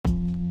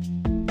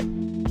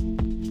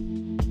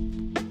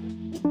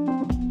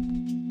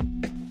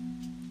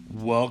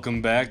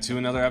Welcome back to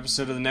another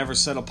episode of the Never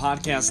Settle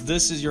podcast.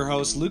 This is your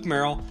host, Luke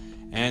Merrill,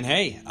 and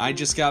hey, I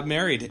just got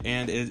married,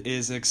 and it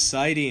is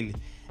exciting.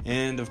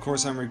 And of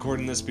course, I'm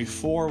recording this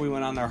before we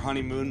went on our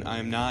honeymoon.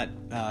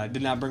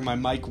 Did not bring my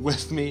mic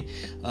with me,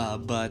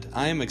 but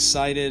I am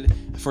excited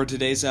for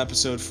today's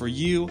episode. For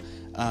you,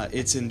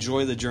 it's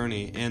enjoy the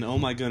journey, and oh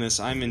my goodness,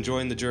 I'm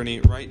enjoying the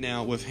journey right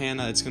now with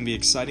Hannah. It's going to be an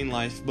exciting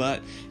life,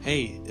 but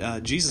hey,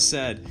 Jesus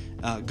said,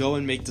 go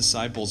and make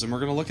disciples, and we're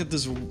going to look at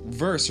this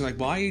verse. You're like,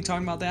 why are you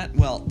talking about that?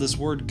 Well, this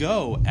word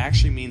go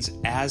actually means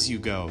as you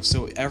go,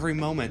 so every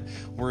moment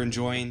we're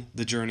enjoying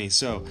the journey.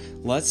 So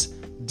let's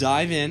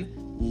dive in.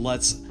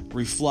 Let's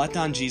reflect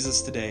on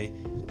Jesus today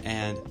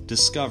and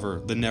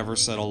discover the never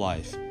settle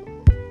life.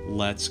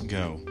 Let's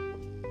go.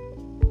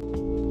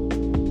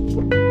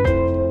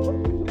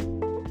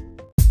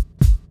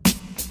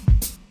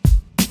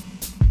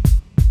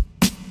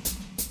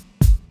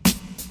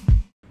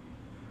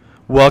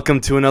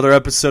 Welcome to another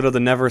episode of the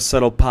Never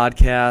Settle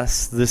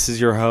podcast. This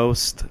is your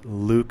host,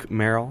 Luke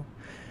Merrill,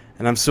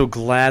 and I'm so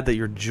glad that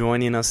you're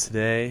joining us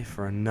today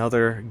for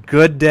another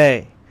good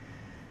day.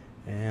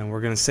 And we're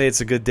going to say it's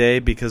a good day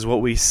because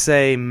what we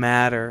say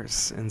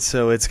matters, and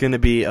so it's going to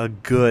be a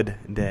good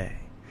day.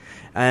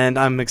 And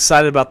I'm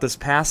excited about this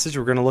passage.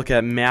 We're going to look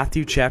at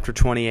Matthew chapter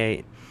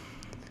 28.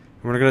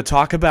 We're going to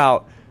talk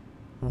about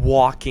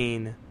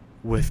walking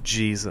with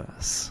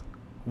Jesus.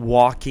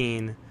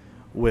 Walking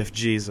with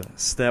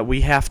Jesus. That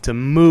we have to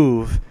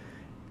move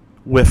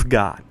with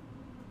God.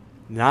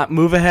 Not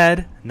move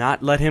ahead,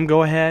 not let him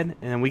go ahead,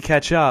 and we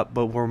catch up,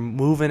 but we're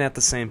moving at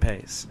the same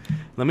pace.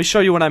 Let me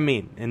show you what I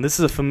mean. And this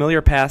is a familiar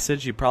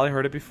passage. You probably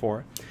heard it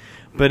before.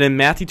 But in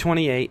Matthew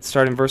 28,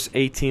 starting verse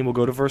 18, we'll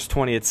go to verse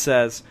 20. It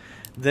says,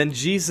 "Then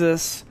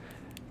Jesus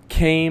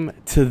came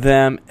to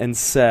them and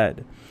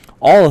said,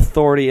 'All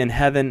authority in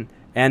heaven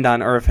and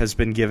on earth has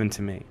been given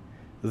to me.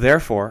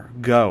 Therefore,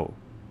 go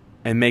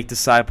and make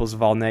disciples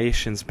of all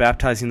nations,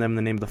 baptizing them in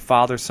the name of the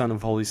Father, Son,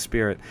 and Holy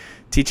Spirit,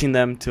 teaching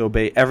them to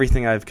obey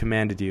everything I have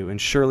commanded you. And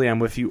surely I'm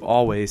with you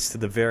always to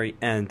the very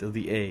end of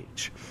the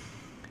age.'"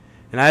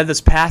 And I have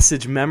this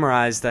passage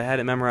memorized. I had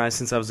it memorized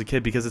since I was a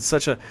kid because it's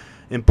such an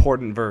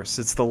important verse.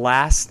 It's the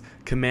last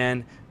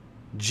command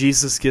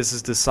Jesus gives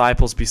his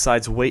disciples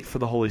besides wait for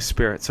the Holy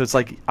Spirit. So it's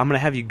like, I'm going to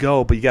have you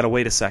go, but you got to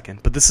wait a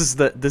second. But this is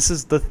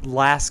the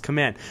last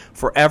command.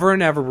 Forever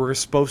and ever we're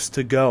supposed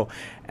to go.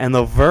 And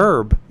the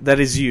verb that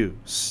is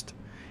used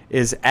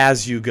is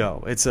as you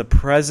go. It's a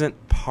present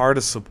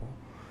participle.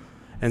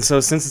 And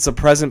so since it's a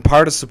present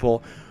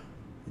participle,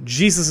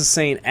 Jesus is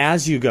saying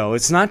as you go.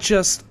 It's not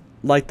just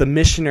like the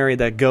missionary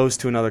that goes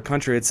to another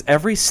country. It's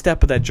every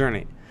step of that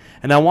journey.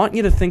 And I want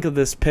you to think of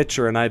this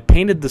picture, and I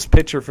painted this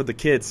picture for the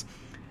kids.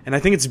 And I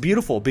think it's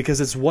beautiful because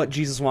it's what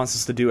Jesus wants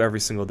us to do every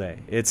single day.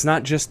 It's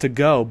not just to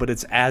go, but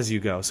it's as you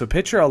go. So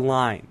picture a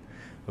line.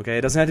 Okay,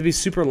 it doesn't have to be a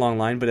super long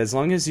line, but as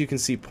long as you can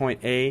see point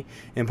A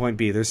and point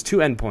B, there's two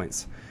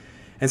endpoints.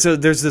 And so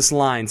there's this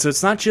line. So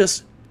it's not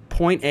just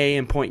point A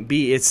and point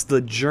B, it's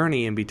the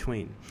journey in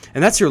between.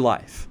 And that's your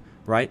life,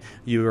 right?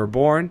 You are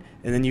born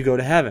and then you go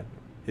to heaven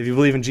if you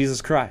believe in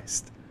Jesus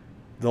Christ,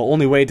 the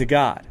only way to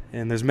God.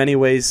 And there's many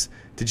ways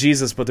to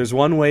Jesus, but there's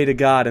one way to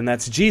God, and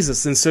that's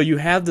Jesus. And so you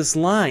have this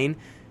line,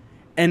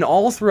 and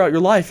all throughout your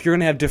life, you're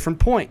going to have different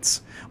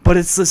points. But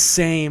it's the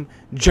same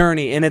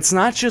journey. And it's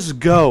not just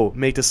go,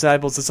 make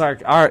disciples. It's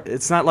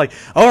not like,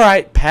 all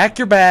right, pack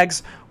your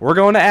bags. We're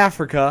going to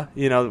Africa,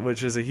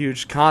 which is a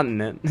huge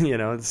continent,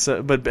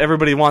 but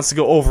everybody wants to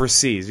go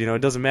overseas.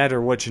 It doesn't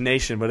matter which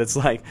nation, but it's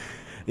like,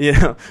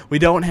 we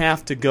don't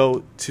have to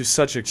go to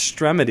such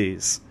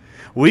extremities.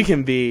 We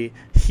can be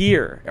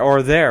here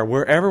or there.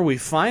 Wherever we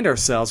find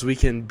ourselves, we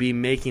can be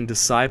making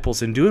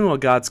disciples and doing what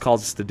God's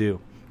called us to do.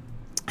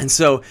 And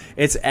so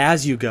it's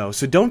as you go.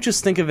 So don't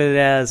just think of it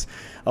as,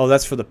 oh,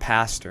 that's for the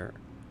pastor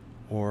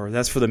or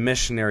that's for the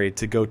missionary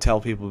to go tell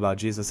people about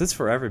Jesus. It's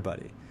for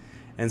everybody.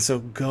 And so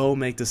go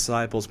make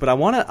disciples. But I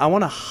want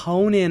to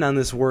hone in on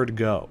this word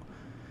go,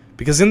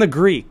 because in the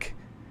Greek,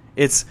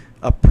 it's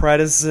a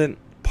present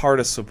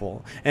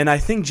participle. And I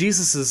think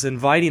Jesus is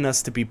inviting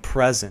us to be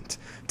present,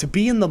 to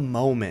be in the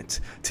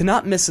moment, to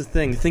not miss a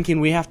thing, thinking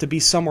we have to be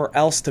somewhere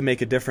else to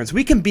make a difference.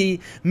 We can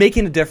be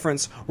making a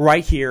difference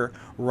right here,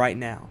 right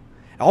now.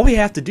 All we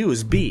have to do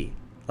is be.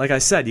 Like I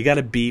said, you got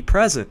to be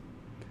present.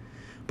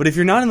 But if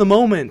you're not in the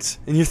moment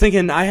and you're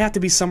thinking, I have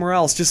to be somewhere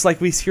else, just like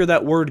we hear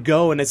that word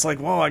go and it's like,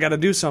 whoa, I got to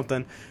do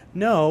something.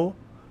 No,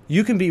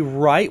 you can be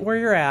right where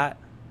you're at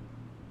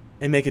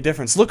and make a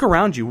difference. Look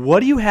around you. What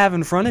do you have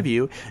in front of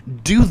you?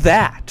 Do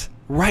that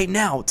right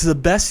now to the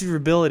best of your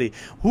ability.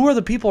 Who are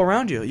the people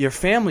around you? Your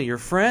family, your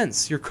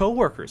friends, your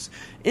coworkers.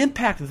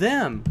 Impact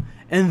them.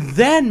 And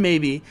then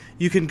maybe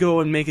you can go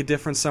and make a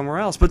difference somewhere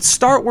else. But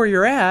start where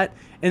you're at,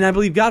 and I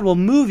believe God will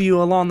move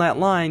you along that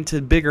line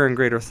to bigger and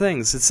greater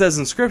things. It says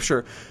in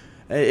Scripture,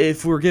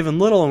 if we're given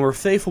little and we're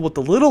faithful with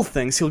the little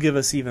things, He'll give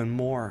us even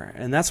more.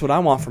 And that's what I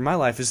want for my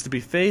life, is to be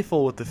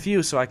faithful with the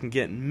few so I can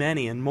get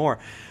many and more.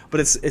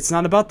 But it's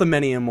not about the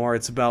many and more.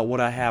 It's about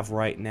what I have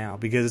right now,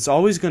 because it's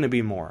always going to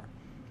be more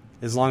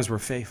as long as we're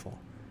faithful.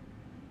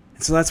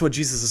 So that's what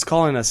Jesus is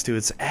calling us to.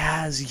 It's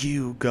as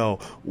you go,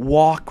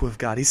 walk with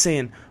God. He's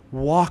saying,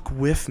 walk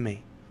with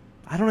me.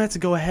 I don't have to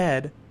go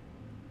ahead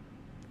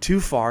too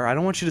far. I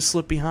don't want you to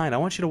slip behind. I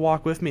want you to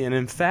walk with me. And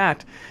in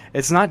fact,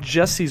 it's not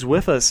just He's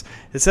with us.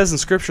 It says in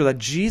Scripture that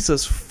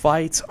Jesus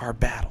fights our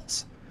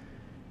battles.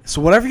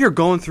 So whatever you're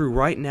going through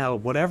right now,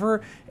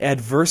 whatever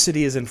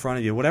adversity is in front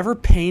of you, whatever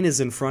pain is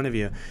in front of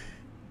you,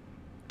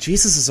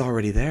 Jesus is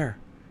already there.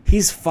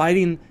 He's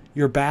fighting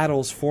your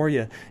battles for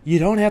you. You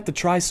don't have to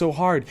try so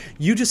hard.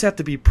 You just have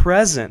to be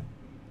present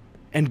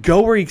and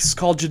go where He's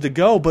called you to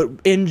go, but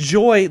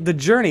enjoy the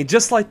journey.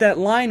 Just like that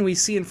line we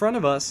see in front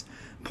of us,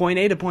 point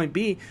A to point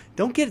B.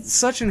 Don't get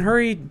in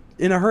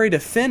a hurry to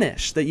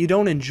finish that you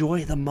don't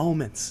enjoy the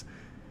moments.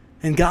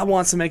 And God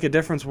wants to make a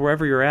difference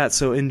wherever you're at,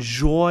 so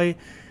enjoy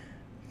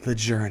the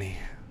journey.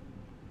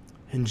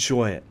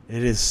 Enjoy it.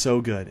 It is so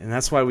good. And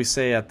that's why we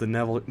say at the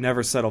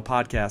Never Settle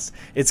podcast,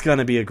 it's going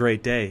to be a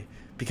great day,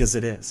 because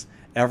it is.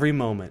 Every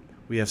moment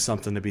we have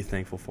something to be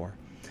thankful for.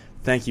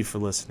 Thank you for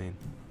listening.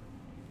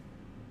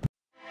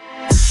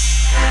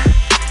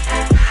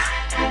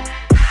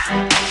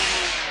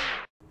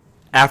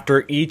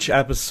 After each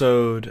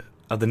episode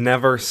of the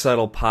Never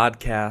Settle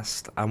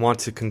podcast, I want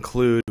to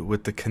conclude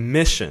with the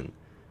commission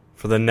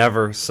for the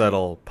Never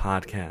Settle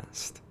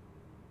podcast.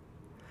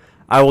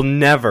 I will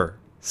never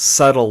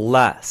settle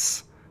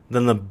less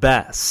than the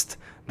best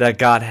that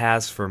God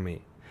has for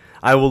me.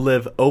 I will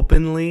live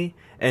openly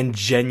and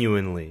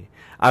genuinely.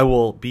 I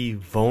will be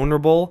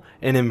vulnerable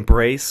and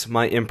embrace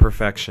my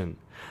imperfection.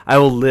 I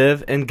will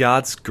live in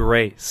God's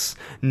grace,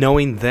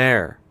 knowing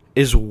there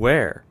is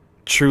where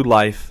true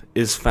life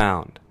is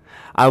found.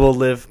 I will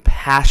live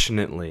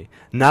passionately,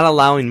 not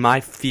allowing my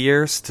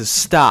fears to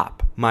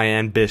stop my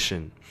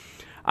ambition.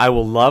 I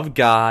will love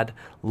God,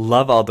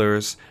 love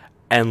others,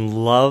 and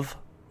love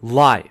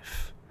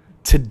life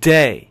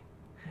today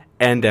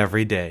and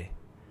every day.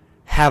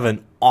 Have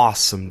an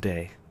awesome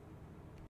day.